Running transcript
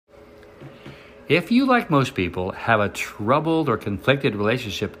If you, like most people, have a troubled or conflicted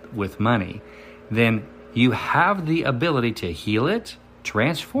relationship with money, then you have the ability to heal it,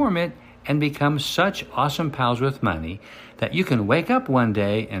 transform it, and become such awesome pals with money that you can wake up one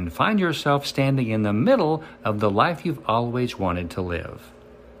day and find yourself standing in the middle of the life you've always wanted to live.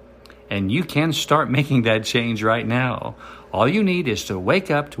 And you can start making that change right now. All you need is to wake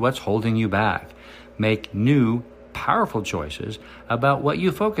up to what's holding you back. Make new, powerful choices about what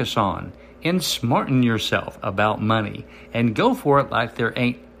you focus on. And smarten yourself about money. And go for it like there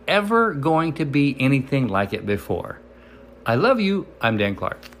ain't ever going to be anything like it before. I love you. I'm Dan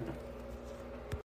Clark.